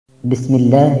بسم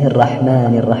الله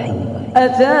الرحمن الرحيم.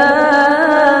 أتى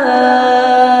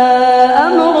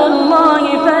أمر الله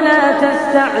فلا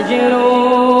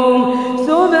تستعجلوه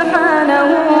سبحانه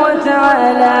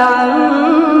وتعالى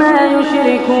عما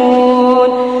يشركون.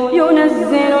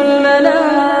 ينزل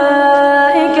الملائكة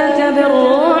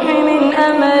بالروح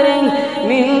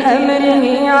من أمره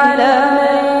على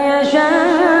من يشاء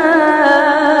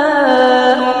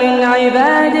من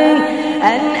عباده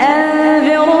أن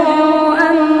أنذروا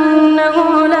أنه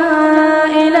لا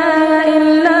إله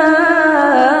إلا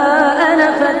أنا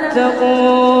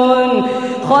فاتقون.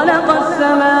 خلق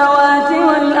السماوات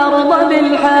والأرض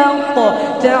بالحق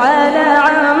تعالى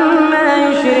عما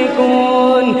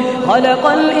يشركون. خلق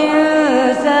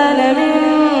الإنسان من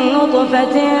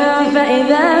نطفة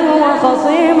فإذا هو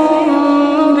خصيم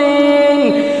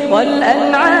مبين.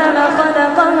 والأنعام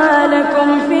خلقها لكم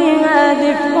فيها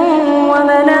دفء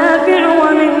ومنافع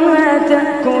ومنها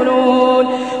تأكلون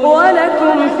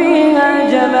ولكم فيها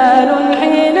جمال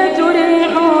حين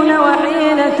تريحون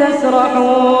وحين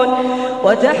تسرحون.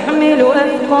 وتحمل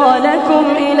أثقالكم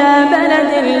إلى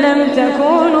بلد لم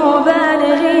تكونوا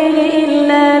بالغيه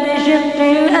إلا بشق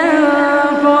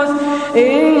الأنفس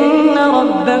إن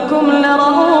ربكم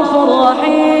لرؤوف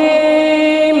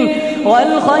رحيم.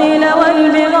 والخيل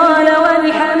والبغال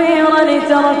والحمير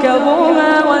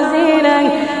لتركبوها وزينة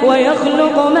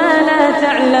ويخلق ما لا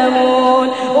تعلمون.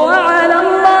 وعلى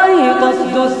الله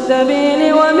قصد السبيل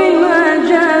ومنها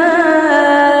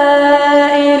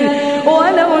جائر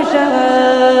ولو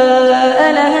شاء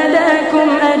لهداكم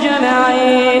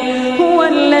أجمعين. هو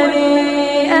الذي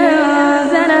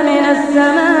أنزل من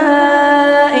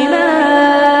السماء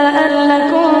ماء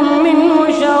لكم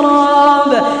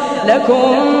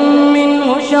منه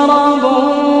شراب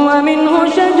ومنه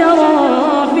شجر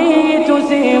فيه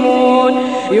تسيمون.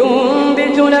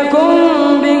 ينبت لكم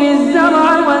به الزرع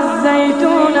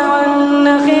والزيتون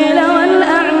والنخيل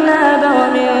والأعناب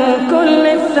ومن كل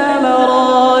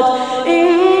الثمرات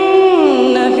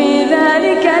إن في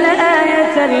ذلك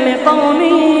لآية لقوم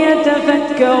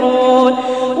يتفكرون.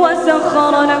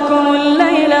 وسخر لكم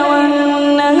الليل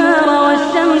والنهار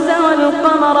والشمس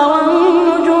والقمر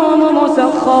والنجوم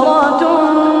مسخرات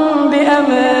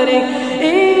بأمره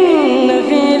إن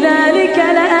في ذلك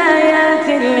لآيات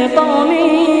لقوم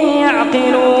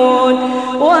يعقلون.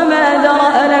 وما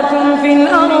ذرأ لكم في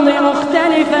الأرض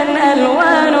مختلفا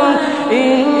ألوانه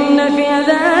إن في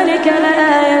ذلك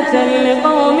لآية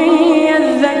لقوم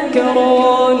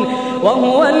يذكرون.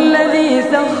 وهو الذي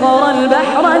سخر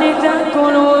البحر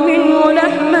لتأكلوا منه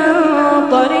لحما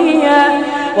طريا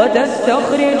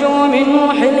وتستخرجوا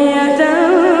منه حلية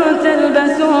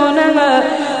تلبسونها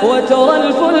وترى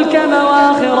الفلك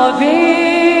مواخر فيه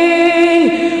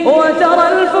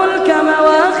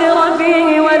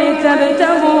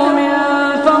ولتبتغوا من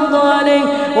فضله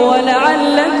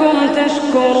ولعلكم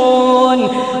تشكرون.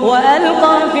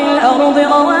 وألقى في الأرض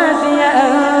رواسي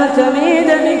أن تميد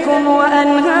بكم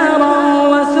وأنهارا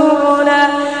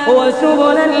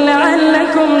وسبلا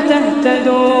لعلكم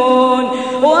تهتدون.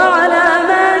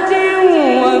 وعلامات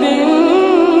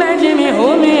وبالنجم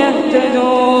هم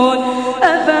يهتدون.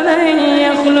 أفمن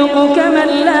يخلق كمن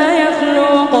لا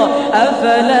يخلق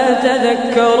أفلا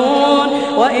تذكرون.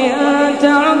 وإن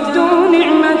تعدوا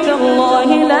نعمة الله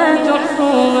لا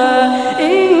تحصوها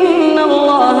إن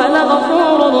الله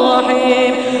لغفور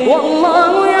رحيم.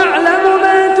 والله يعلم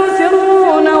ما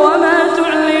تسرون وما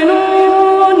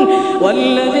تعلنون.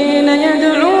 والذين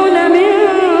يدعون من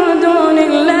دون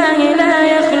الله لا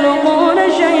يخلقون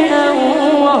شيئا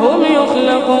وهم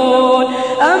يخلقون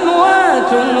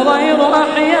أموات غير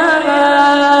أحياء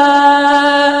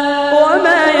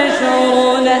وما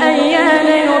يشعرون أيان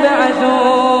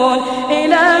يبعثون.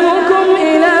 إلهكم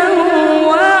إله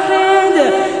واحد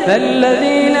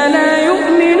فالذين لا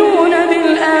يؤمنون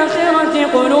بالآخرة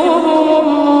قلوبهم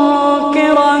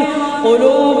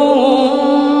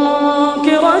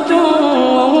منكرة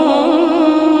وهم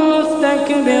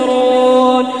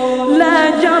مستكبرون. لا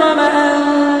جرم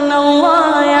أن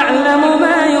الله يعلم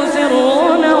ما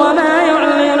يسرون وما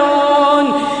يعلنون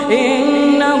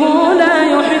إنه لا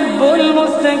يحب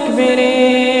المستكبرين.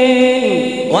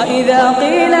 وإذا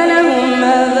قيل لهم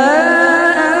ماذا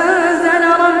أنزل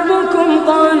ربكم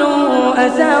قالوا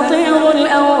أساطير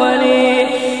الأولين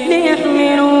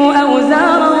ليحملوا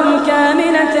أوزارهم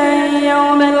كاملة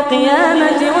يوم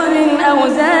القيامة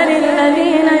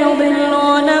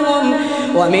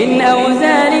ومن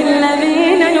أوزار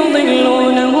الذين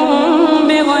يضلونهم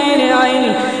بغير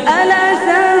علم ألا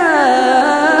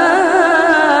ساء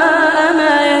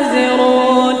ما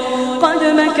يزرون. قد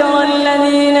مكر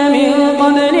الذين من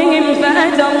قبلهم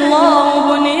فأتى الله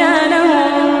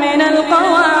بنيانهم من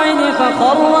القواعد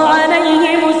فخر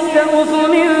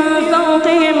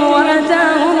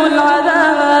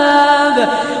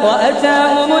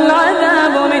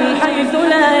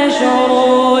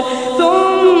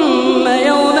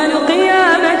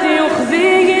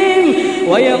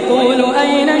ويقول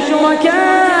أين شركائي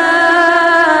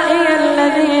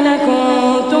الذين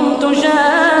كنتم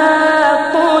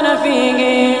تشاقون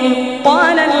فيهم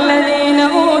قال الذين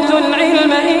أوتوا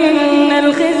العلم إن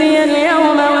الخزي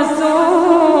اليوم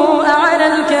والسوء على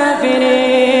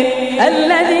الكافرين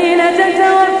الذين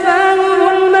تتوفاهم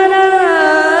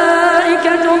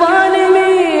الملائكة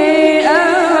ظالمي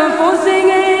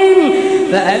أنفسهم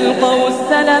فألقوا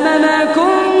السلم ما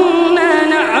كنا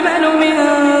نعمل من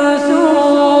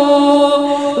سوء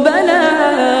بلى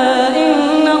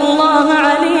إن الله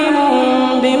عليم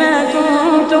بما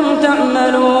كنتم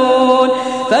تعملون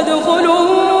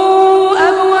فادخلوا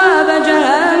أبواب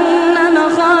جهنم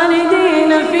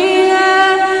خالدين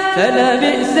فيها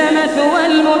فلبئس مثوى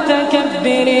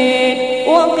المتكبرين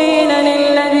وقيل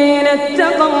للذين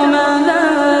اتقوا ماذا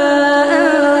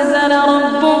أنزل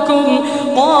ربكم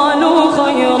قالوا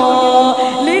خيرا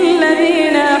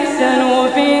للذين أحسنوا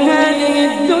في هذه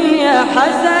الدنيا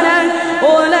حسنة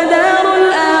ولدار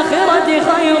الآخرة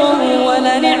خير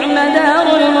ولنعم دار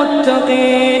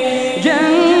المتقين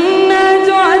جنات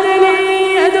عدن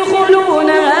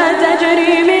يدخلونها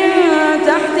تجري من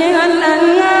تحتها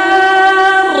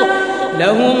الأنهار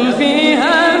لهم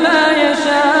فيها ما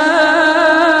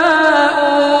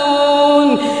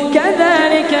يشاءون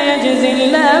كذلك يجزي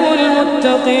الله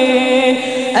المتقين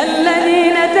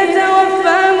الذين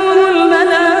تتوفاهم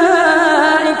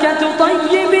الملائكة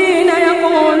طيبين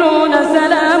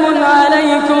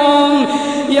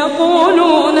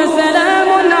يقولون سلام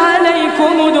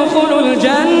عليكم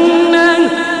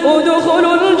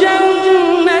ادخلوا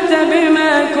الجنة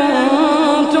بما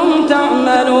كنتم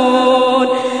تعملون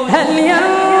هل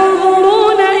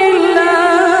ينظرون إلا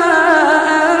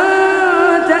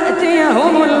أن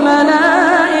تأتيهم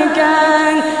الملائكة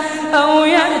أو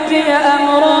يأتي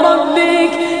أمر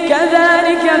ربك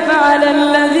كذلك فعل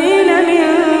الذين من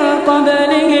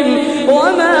قبلهم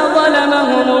وما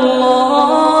ظلمهم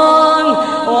الله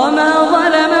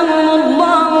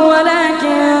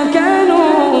ولكن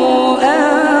كانوا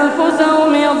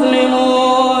أنفسهم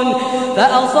يظلمون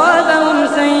فأصابهم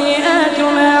سيئات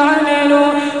ما عملوا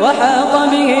وحاق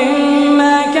بهم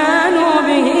ما كانوا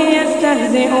به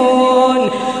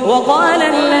يستهزئون وقال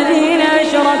الذين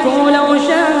أشركوا لو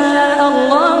شاء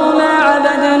الله ما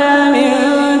عبدنا من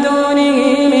دونه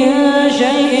من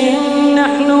شيء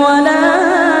نحن ولا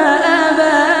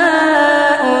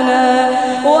آباؤنا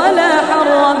ولا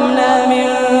حرمنا من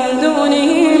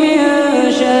دونه من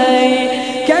شيء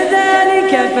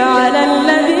كذلك فعل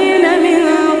الذين من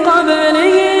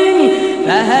قبلهم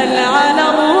فهل على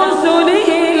الرسل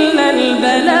إلا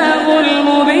البلاغ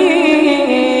المبين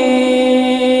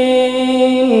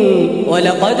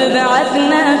ولقد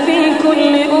بعثنا في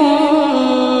كل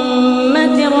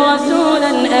أمة رسولا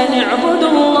أن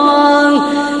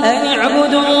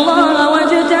اعبدوا الله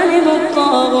واجتنبوا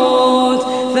الطاغوت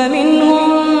فمنهم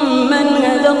من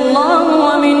هدى الله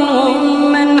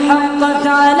ومنهم من حقت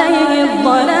عليه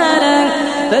الضلالة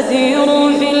فسيروا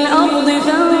في الأرض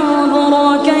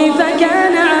فانظروا كيف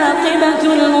كان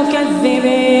عاقبة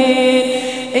المكذبين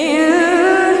إن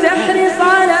تحرص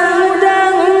على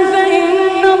هداهم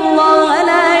فإن الله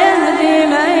لا يهدي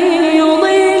من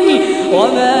يضل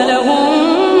وما لهم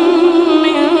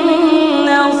من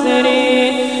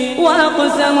ناصرين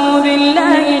وأقسموا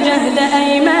بالله جهد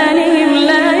أيمانهم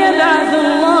لا يبعث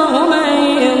الله من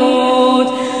يموت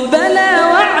بلى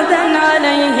وعدا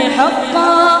عليه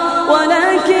حقا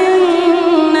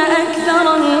ولكن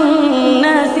أكثر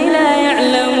الناس لا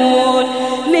يعلمون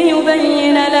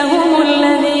ليبين لهم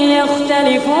الذي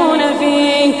يختلفون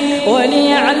فيه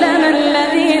وليعلم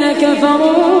الذين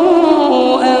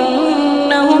كفروا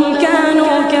أنهم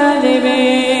كانوا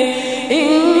كاذبين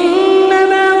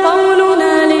إنما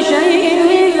قولنا لشيء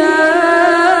إذا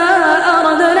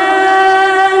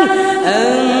أردناه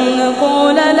أن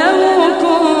نقول له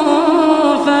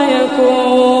كن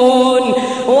فيكون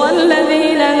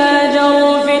والذين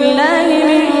هاجروا في الله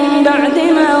من بعد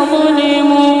ما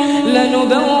ظلموا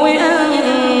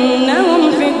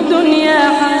لنبوئنهم في الدنيا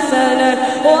حسنة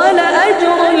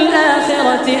ولأجر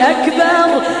الآخرة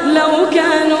أكبر لو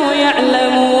كانوا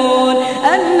يعلمون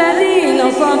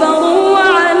الذين صبروا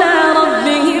وعلى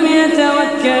ربهم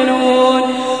يتوكلون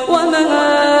وما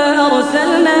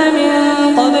أرسلنا من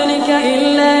قبلك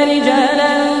إلا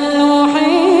رجالا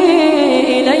نوحي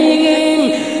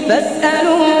إليهم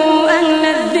فاسألوا أهل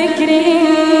الذكر إن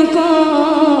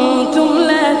كنتم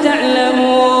لا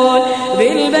تعلمون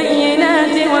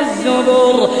بالبينات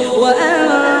والزبر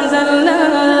وأنزلنا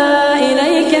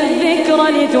إليك الذكر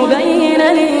لتبين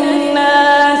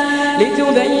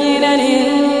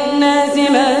للناس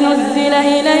ما نزل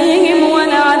إليهم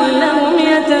ولعلهم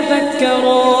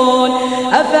يتفكرون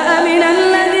أفأمن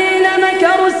الذين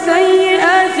مكروا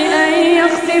السيئات أن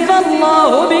يخسف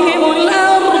الله بهم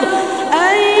الأرض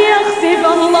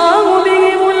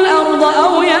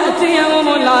أو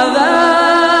يأتيهم العذاب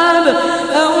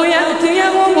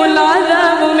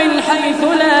من حيث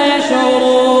لا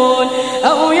يشعرون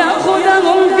أو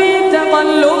يأخذهم في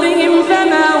تقلبهم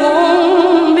فما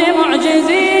هم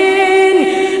بمعجزين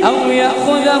أو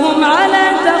يأخذهم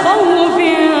على تخوف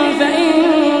فإن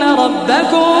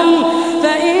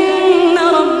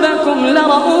ربكم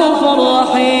لرؤوف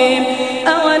رحيم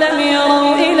أولم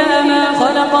يروا إلى ما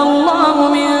خلق الله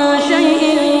من شيء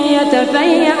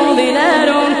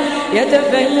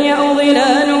يتفيأ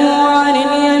ظلاله عن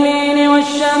اليمين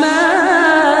والشمائل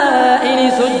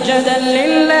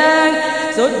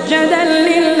سجدا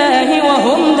لله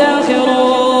وهم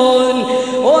داخرون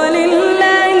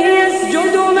ولله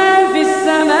يسجد ما في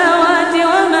السماوات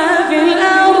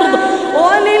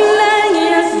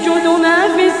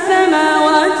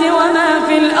وما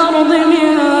في الأرض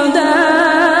من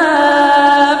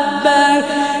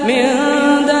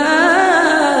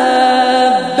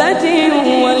دابة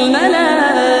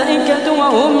والملائكة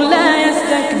وهم لا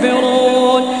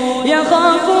يستكبرون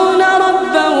يخافون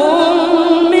ربهم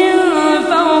من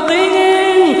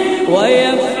فوقهم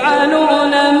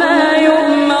ويفعلون ما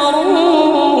يؤمرون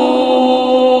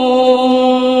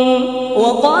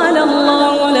وقال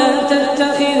الله لا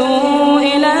تتخذوا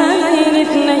إلهين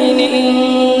اثنين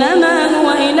إنما هو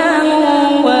إله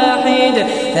واحد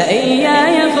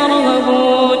فإياي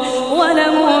فارهبون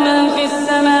وله من في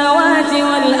السماوات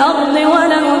والأرض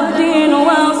وله الدين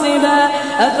واصبا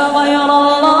أفغير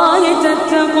الله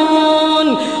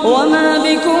تتقون وما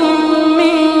بكم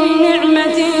من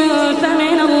نعمة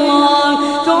فمن الله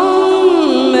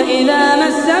ثم إذا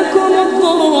مسكم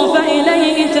الضر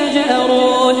فإليه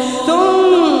تجأرون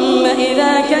ثم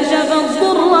إذا كشف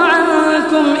الضر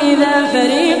عنكم إذا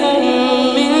فريق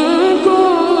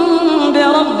منكم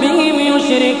بربهم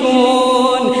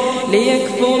يشركون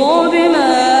ليكفروا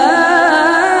بما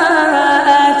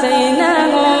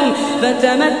آتيناهم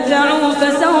فتمتعوا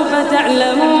فسوف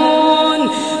تعلمون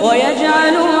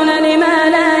ويجعلون لما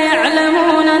لا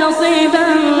يعلمون نصيبا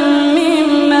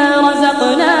مما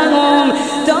رزقناهم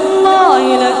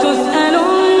تالله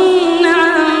لتسألن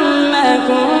عما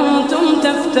كنتم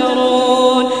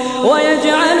تفترون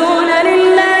ويجعلون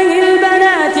لله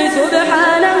البنات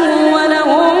سبحانه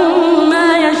ولهم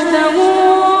ما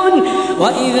يشتهون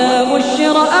وإذا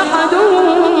بشر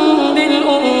أحدهم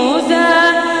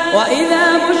بالأنثى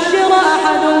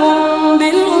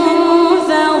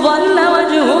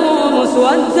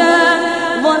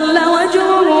ظل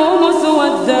وجهه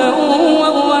مسودا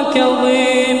وهو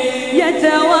كظيم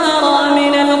يتوارى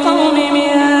من القوم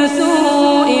من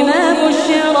سوء ما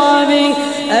بشر به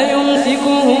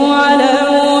أيمسكه على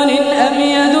هون أم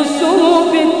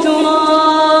يدسه في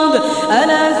التراب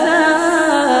ألا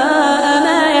ساء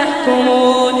ما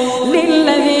يحكمون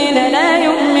للذين لا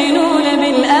يؤمنون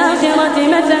بالآخرة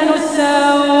مثل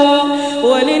السوء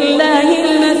ولله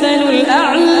المثل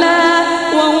الأعلى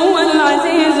وهو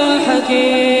العزيز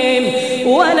الحكيم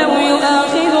ولو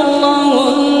يؤاخذ الله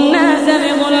الناس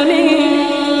بظلمهم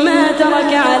ما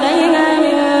ترك عليها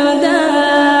من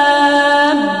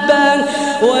دابة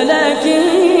ولكن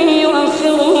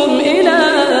يؤخرهم إلى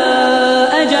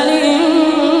أجل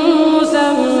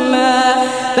مسمى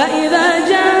فإذا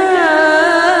جاء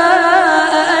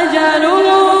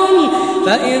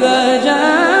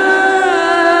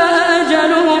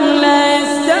أجلهم لا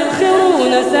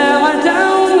يستأخرون ساعة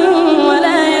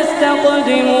ولا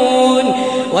يستقدمون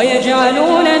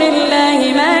ويجعلون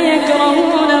لله ما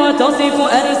يكرهون وتصف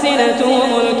ألسنتهم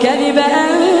الكذب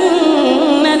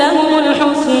أن لهم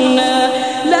الحسنى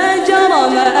لا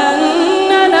جرم أن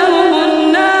لهم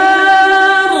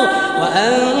النار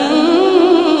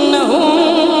وأنهم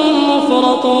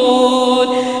مفرطون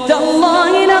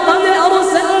تالله لقد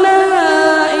أرسلنا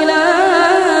إلى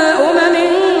أمم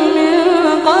من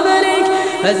قبلك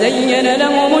فزين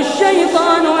لهم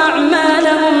الشيطان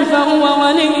أعمالهم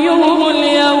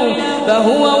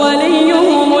فهو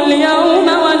وليهم اليوم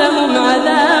ولهم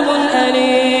عذاب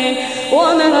أليم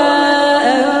وما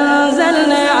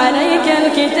أنزلنا عليك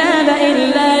الكتاب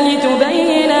إلا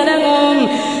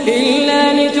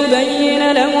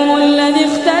لتبين لهم الذي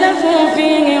اختلفوا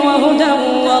فيه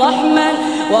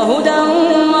وهدى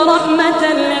ورحمة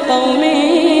لقوم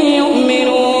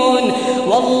يؤمنون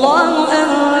والله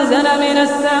أنزل من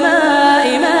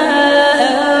السماء ماء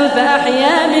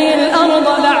فأحيا به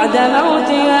الأرض بعد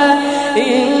موتها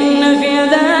إن في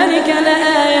ذلك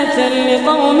لآية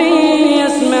لقوم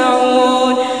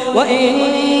يسمعون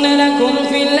وإن لكم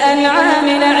في الأنعام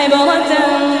لعبرة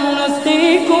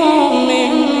نسقيكم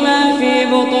مما في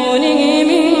بطونه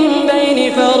من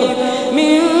بين فرث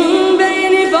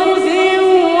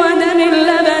ودم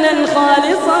لبنا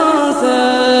خالصا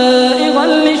سائغا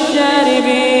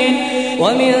للشاربين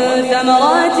ومن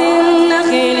ثمرات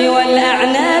النخيل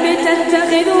والأعناب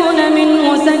تتخذون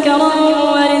منه سكرا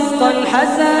ورزقا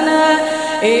حسنا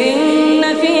إن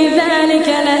في ذلك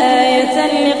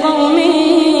لآية لقوم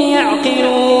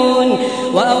يعقلون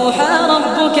وأوحى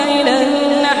ربك إلى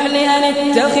النحل أن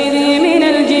اتخذي من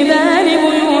الجبال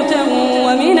بيوتا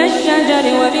ومن الشجر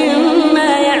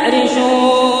ومما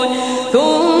يعرشون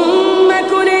ثم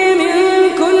كلي من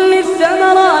كل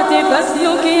الثمرات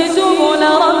فاسلكي سبل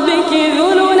ربك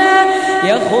ذللا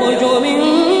يخرج من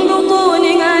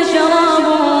بطونها شراب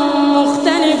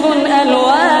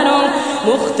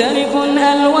مختلف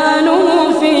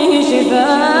ألوانه فيه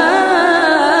شفاء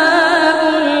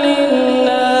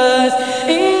للناس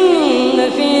إن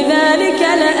في ذلك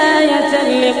لآية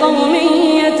لقوم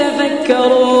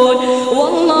يتفكرون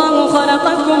والله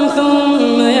خلقكم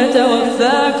ثم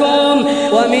يتوفاكم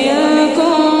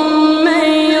ومنكم من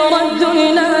يرد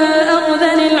إلى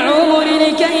أرذل العمر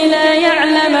لكي لا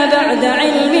يعلم بعد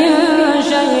علم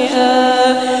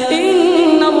شيئا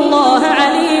إن الله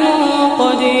عليم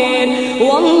قدير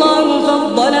والله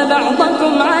فضل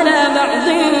بعضكم على بعض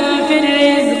في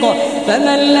الرزق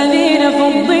فما الذين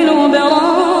فضلوا براد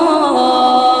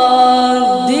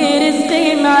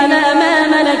رزقهم على ما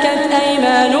ملكت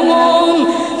أيمانهم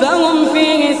فهم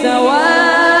فيه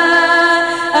سواء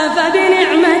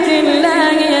أفبنعمة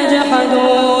الله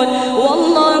يجحدون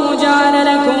والله جعل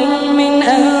لكم من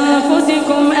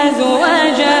أنفسكم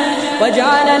أزواجا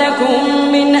وجعل لكم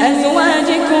من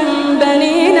أزواجكم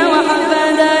بنين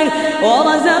وحفادا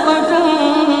ورزقكم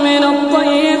من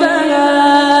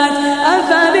الطيبات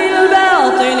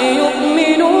أفبالباطل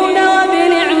يؤمنون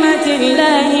وبنعمة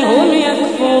الله هم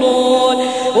يكفرون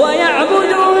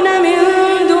ويعبدون من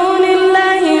دون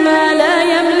الله ما لا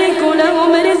يملك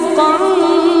لهم رزقا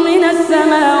من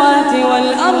السماوات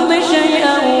والأرض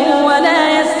شيئا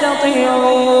ولا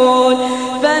يستطيعون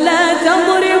فلا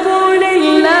تضربوا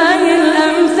لله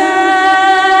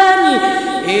الأمثال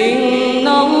إن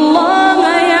الله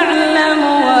يعلم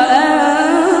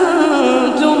وأنتم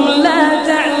لا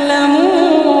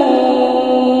تعلمون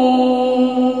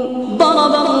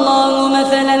ضرب الله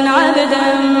مثلا عبدا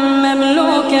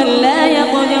مملوكا لا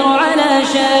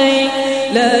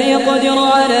يقدر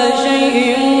على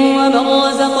شيء ومن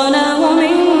رزقناه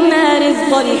منا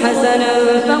رزقا حسنا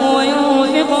فهو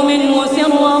ينفق منه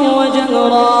سرا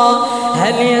وجهرا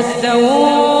هل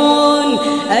يستوون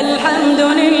الحمد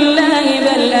لله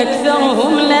بل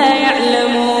أكثرهم لا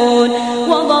يعلمون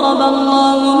وضرب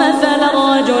الله مثلا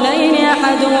رجلين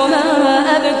أحدهما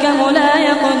أبكم لا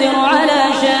يقدر على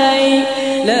شيء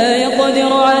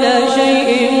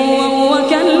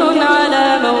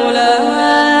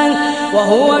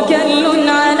وهو كل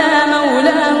على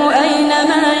مولاه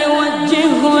أينما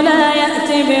يوجهه لا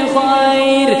يأتي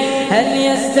بخير هل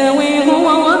يستوي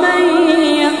هو ومن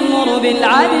يأمر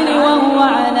بالعدل وهو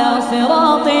على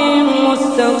صراط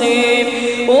مستقيم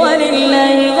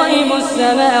ولله غيب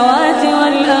السماوات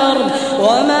والأرض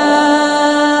وما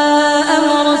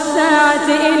أمر الساعة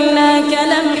إلا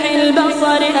كلمح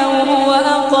البصر أو هو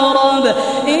أقرب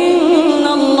إن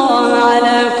الله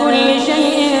على كل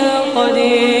شيء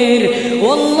قدير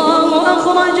والله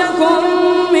أخرجكم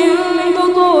من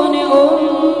بطون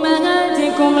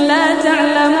أمهاتكم لا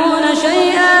تعلمون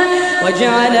شيئا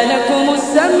وجعل لكم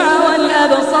السمع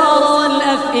والأبصار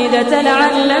والأفئدة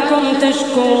لعلكم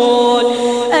تشكرون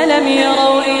ألم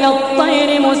يروا إلى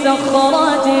الطير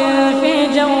مسخرات في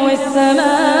جو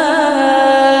السماء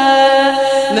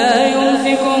ما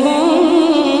يمسكهن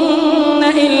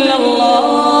إلا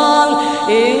الله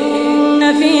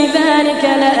إن في ذلك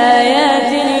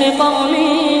لآيات لقوم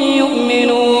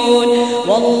يؤمنون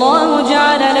والله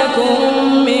جعل لكم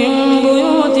من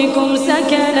بيوتكم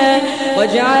سكنا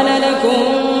وجعل لكم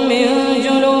من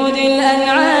جلود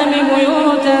الأنعام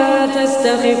بيوتا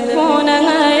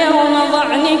تستخفونها يوم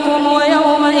ظعنكم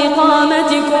ويوم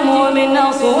إقامتكم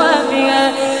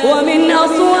ومن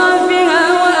أصوافها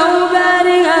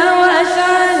وأوبارها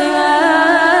وأشعارها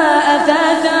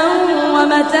أثاثا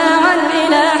ومتاعا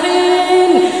إلى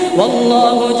حين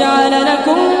والله جعل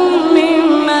لكم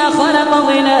مما خلق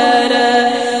ظلالا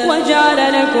وجعل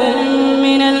لكم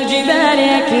من الجبال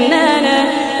أكنانا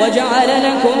وجعل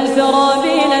لكم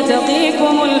سرابيل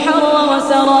تقيكم الحر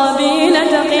وسرابيل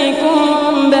تقيكم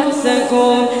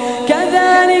بأسكم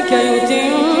كذلك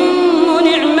يتم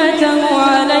نعمته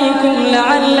عليكم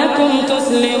لعلكم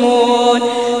تسلمون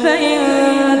فإن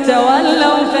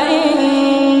تولوا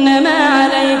فإنما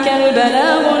عليك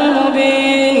البلاغ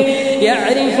المبين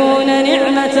يعرفون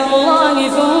نعمة الله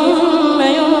ثم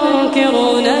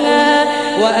ينكرونها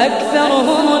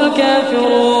وأكثرهم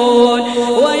الكافرون.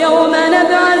 ويوم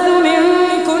نبعث من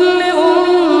كل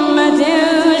أمة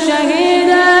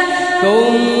شهيدا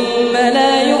ثم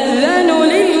لا يؤذن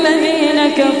للذين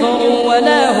كفروا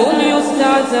ولا هم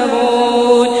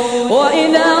يستعتبون.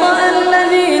 وإذا رأى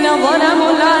الذين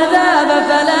ظلموا العذاب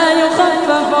فلا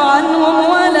يخفف عنهم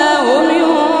ولا هم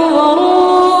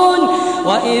ينظرون.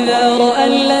 وإذا رأى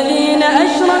الذين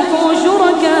أشركوا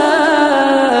شركاءهم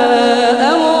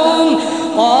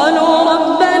قالوا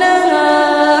ربنا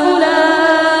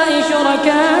هؤلاء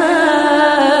شركاؤنا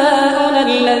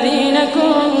الذين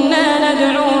كنا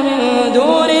ندعو من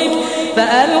دونك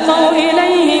فألقوا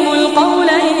إليهم القول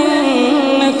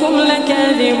إنكم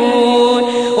لكاذبون.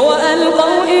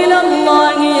 وألقوا إلى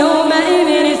الله يومئذ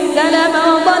السلم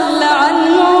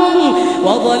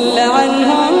وضل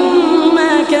عنهم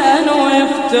ما كانوا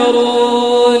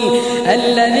يفترون.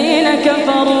 الذين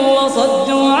كفروا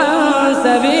وصدوا عن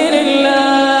سبيل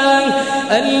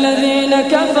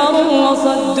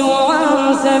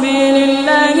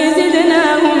الله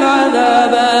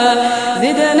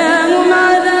زدناهم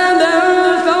عذابا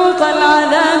فوق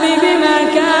العذاب بما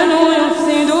كانوا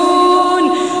يفسدون.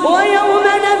 ويوم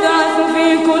نبعث في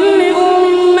كل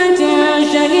أمة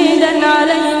شهيدا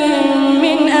عليهم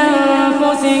من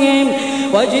أنفسهم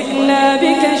وجئنا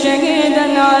بك شهيدا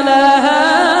على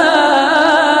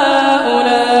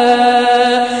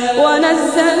هؤلاء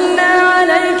ونزلنا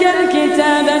عليك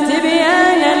الكتاب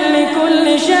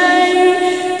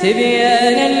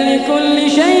تبيانا لكل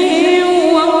شيء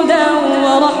وهدى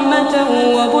ورحمة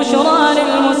وبشرى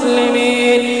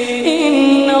للمسلمين.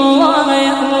 إن الله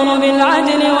يأمر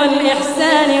بالعدل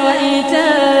والإحسان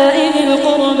وإيتاء ذي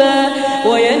القربى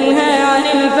وينهى عن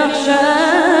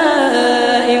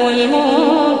الفحشاء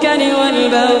والمنكر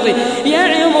والبغي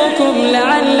يعظكم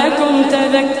لعلكم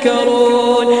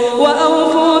تذكرون.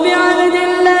 وأوفوا بعهد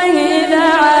الله إذا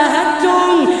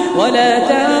عاهدتم ولا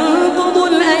تنقضوا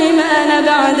الأيمان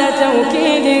بعد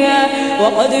توكيدها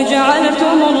وقد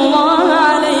جعلتم الله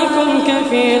عليكم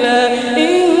كفيلا.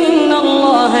 إن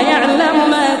الله يعلم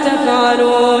ما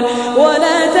تفعلون.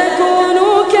 ولا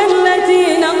تكونوا كالتي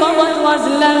نقضت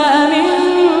غزلها من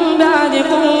بعد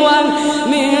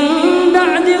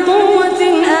قوة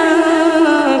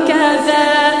أنكاثا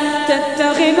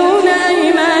تتخذون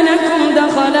أيمانكم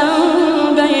دخلا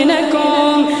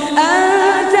بينكم أن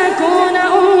تكون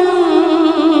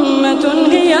أمة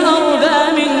هي أربى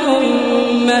من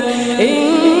أمة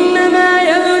إنما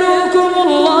يبلوكم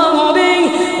الله به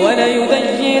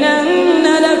وليبينن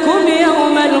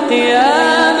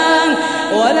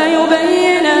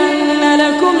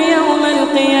لكم يوم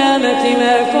القيامة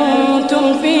ما كنتم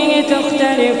فيه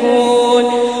تختلفون.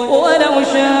 ولو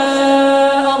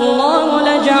شاء الله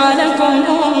لجعلكم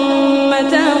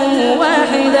أمة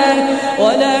واحدة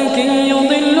ولكن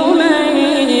يضل من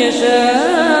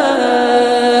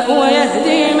يشاء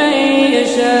ويهدي من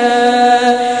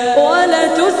يشاء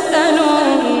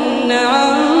ولتسألن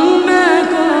عما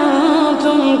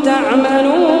كنتم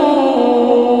تعملون.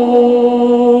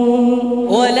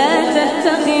 ولا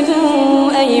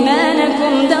تتخذوا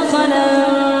أيمانكم دخلا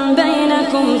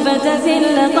بينكم فتزل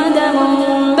قدم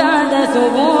بعد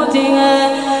ثبوتها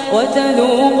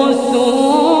وتذوقوا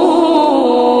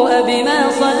السوء بما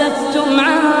صددتم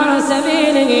عن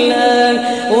سبيل الله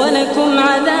ولكم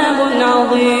عذاب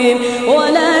عظيم.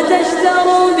 ولا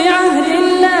تشتروا بعهد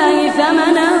الله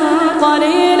ثمنا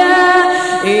قليلا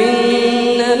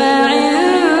إنما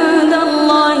عند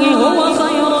الله هو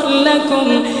خير لكم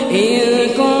إن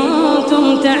كنتم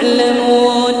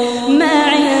تعلمون. ما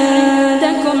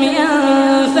عندكم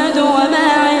ينفد وما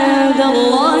عند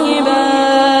الله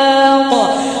باق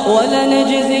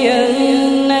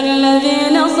ولنجزين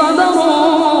الذين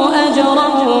صبروا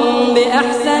أجرهم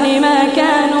بأحسن ما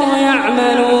كانوا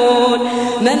يعملون.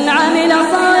 من عمل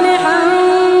صالحا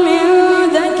من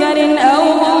ذكر أو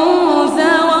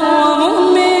أنثى وهو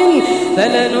مؤمن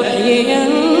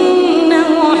فلنحيينه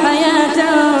حياة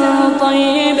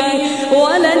طيبة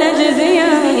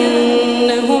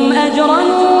ولنجزينهم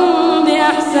أجرهم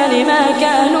بأحسن ما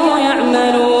كانوا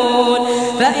يعملون.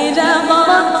 فإذا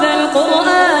قرأت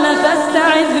القرآن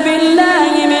فاستعذ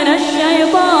بالله من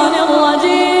الشيطان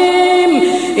الرجيم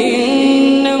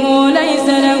إنه ليس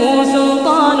له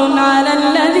سلطان على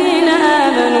الذين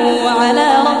آمنوا وعلى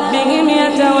ربهم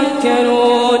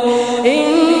يتوكلون.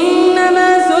 إنما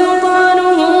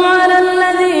سلطانه على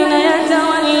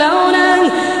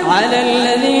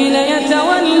الذين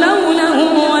يتولونه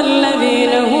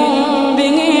والذين هم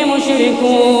به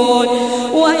مشركون.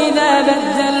 وإذا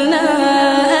بدلنا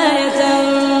آية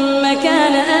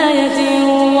مكان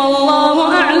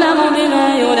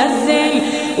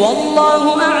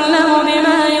والله أعلم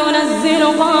بما ينزل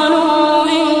قالوا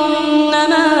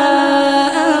إنما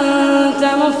أنت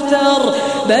مفتر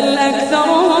بل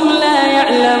أكثرهم لا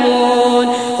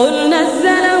يعلمون قل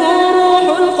نزله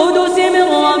روح القدس من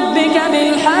ربك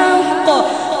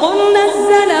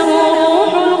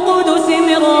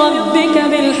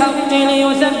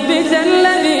ليثبت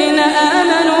الذين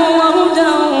آمنوا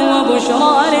وهدى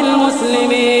وبشرى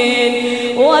للمسلمين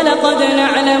ولقد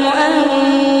نعلم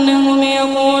أنهم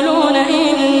يقولون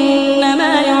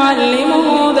إنما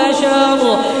يعلمه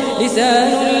بشر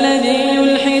لسان الذي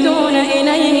يلحدون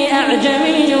إليه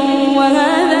أعجمي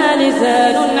وهذا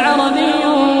لسان عربي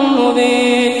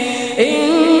مبين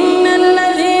إن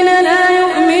الذين لا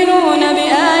يؤمنون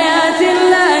بآيات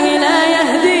الله لا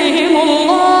يهديهم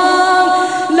الله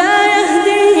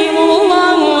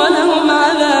ولهم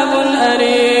عذاب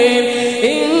أليم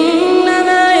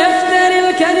إنما يفتري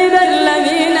الكذب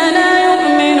الذين لا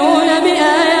يؤمنون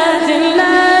بآيات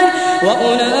الله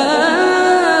وأولئك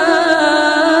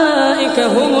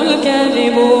هم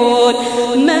الكاذبون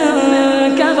من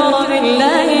كفر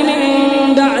بالله من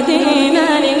بعد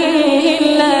إيمانه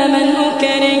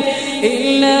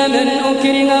إلا من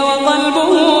أكره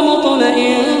وقلبه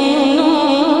مطمئن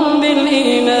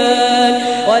بالإيمان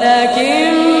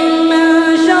ولكن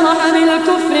من شرح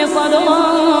بالكفر صدرا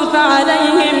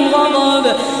فعليهم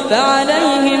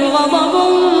غضب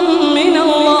من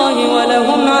الله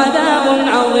ولهم عذاب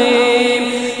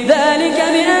عظيم ذلك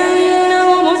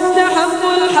بأنه مستحب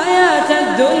الحياة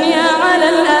الدنيا على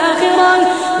الآخرة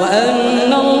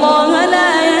وأن الله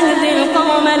لا يهدي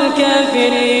القوم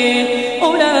الكافرين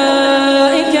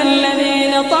أولئك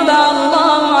الذين طبع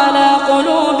الله على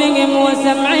قلوبهم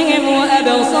وسمعهم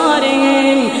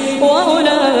وأبصارهم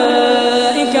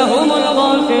وأولئك هم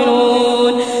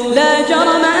الغافلون لا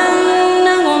جرم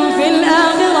أنهم في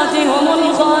الآخرة هم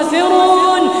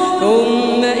الخاسرون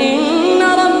ثم إن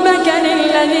ربك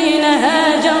للذين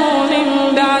هاجروا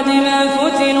من بعد ما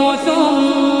فتنوا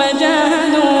ثم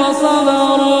جاهدوا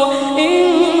وصبروا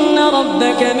إن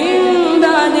ربك من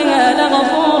بعدها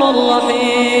لغفور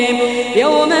رحيم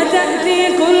يوم تأتي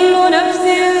كل نفس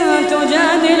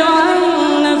تجادل عن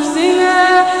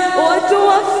نفسها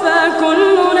وتوفى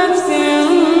كل نفس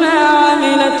ما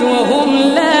عملت وهم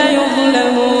لا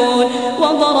يظلمون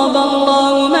وضرب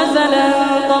الله مثلا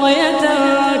قرية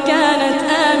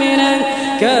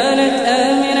كانت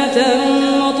آمنة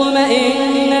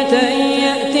مطمئنة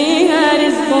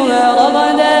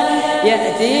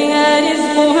يأتيها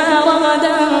رزقها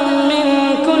رغدا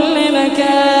من كل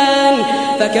مكان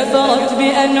فكفرت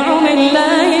بأنعم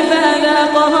الله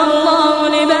فأذاقها الله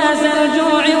لباس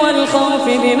الجوع والخوف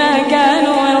بما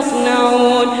كانوا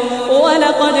يصنعون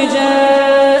ولقد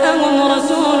جاءهم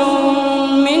رسول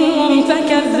منهم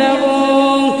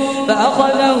فكذبوه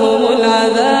فأخذهم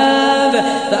العذاب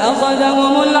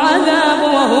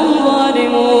وهم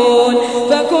ظالمون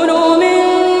فكلوا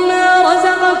مما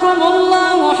رزقكم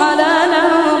الله حلالا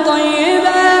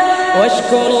طيبا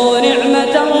واشكروا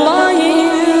نعمة الله إن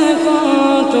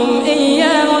كنتم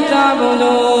إياه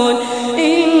تعبدون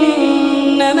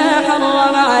إنما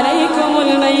حرم عليكم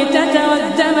الميتة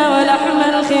والدم ولحم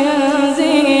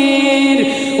الخنزير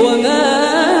وما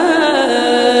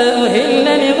أهل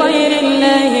لغير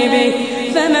الله به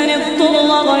فمن اضطر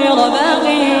غير باغ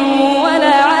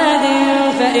ولا عاد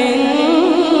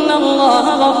فإن الله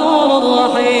غفور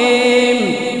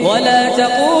رحيم ولا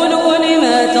تقولوا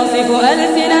لما تصف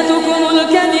ألسنتكم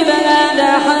الكذب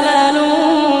هذا حلال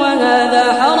وهذا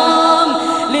حرام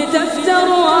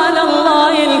لتفتروا على الله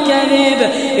الكذب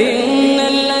إن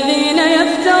الذين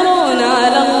يفترون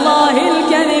على الله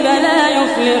الكذب لا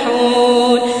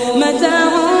يفلحون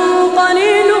متاع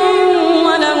قليل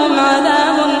ولهم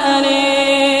عذاب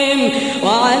أليم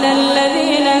وعلى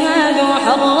الذين هادوا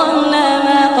حرمنا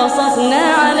ما قصصنا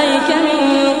عليك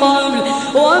من قبل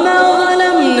وما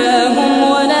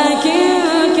ظلمناهم ولكن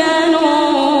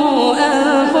كانوا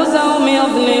أنفسهم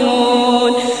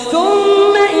يظلمون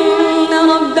ثم إن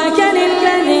ربك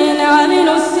للذين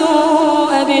عملوا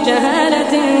السوء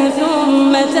بجهالة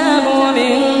ثم تابوا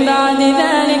من بعد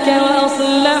ذلك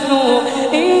وأصلحوا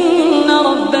إن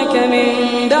ربك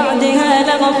من بعدها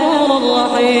لغفور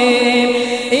رحيم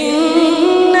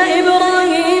إن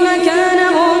إبراهيم كان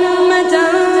أمة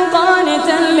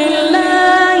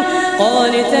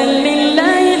قانتا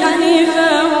لله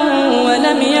حنيفا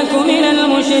ولم يك من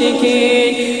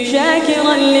المشركين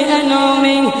شاكرا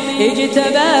لأنعمه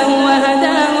اجتباه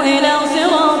وهداه إلى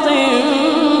صراط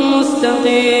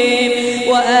مستقيم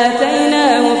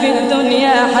وآتيناه في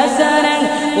الدنيا حسنة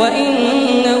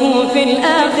وإنه في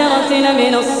الآخرة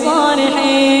لمن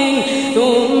الصالحين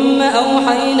ثم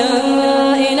أوحينا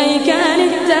إليك أن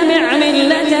اتبع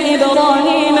ملة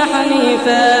إبراهيم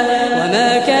حنيفا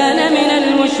وما كان من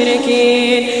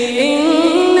المشركين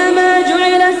إنما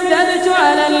جعل السبت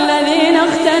على الذين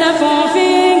اختلفوا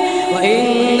فيه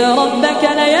وإن ربك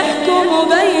ليحكم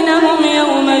بينهم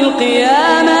يوم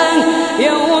القيامة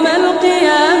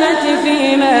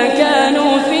فيما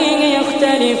كانوا فيه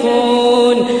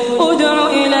يختلفون ادع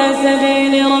إلى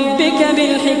سبيل ربك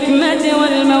بالحكمة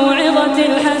والموعظة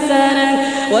الحسنة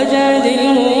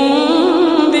وجادلهم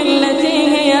بالتي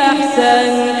هي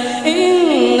أحسن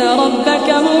إن ربك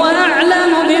هو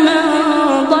أعلم بمن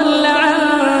ضل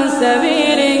عن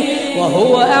سبيله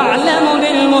وهو أعلم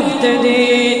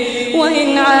بالمهتدين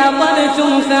وإن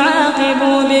عاقبتم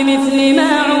فعاقبوا بمثل ما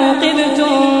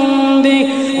عوقبتم به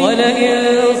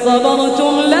ولئن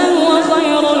صبرتم لهو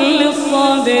خير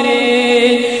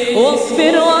للصابرين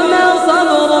واصبر وما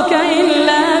صبرك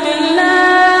إلا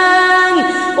بالله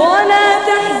ولا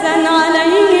تحزن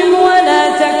عليهم ولا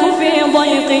تك في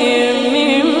ضيق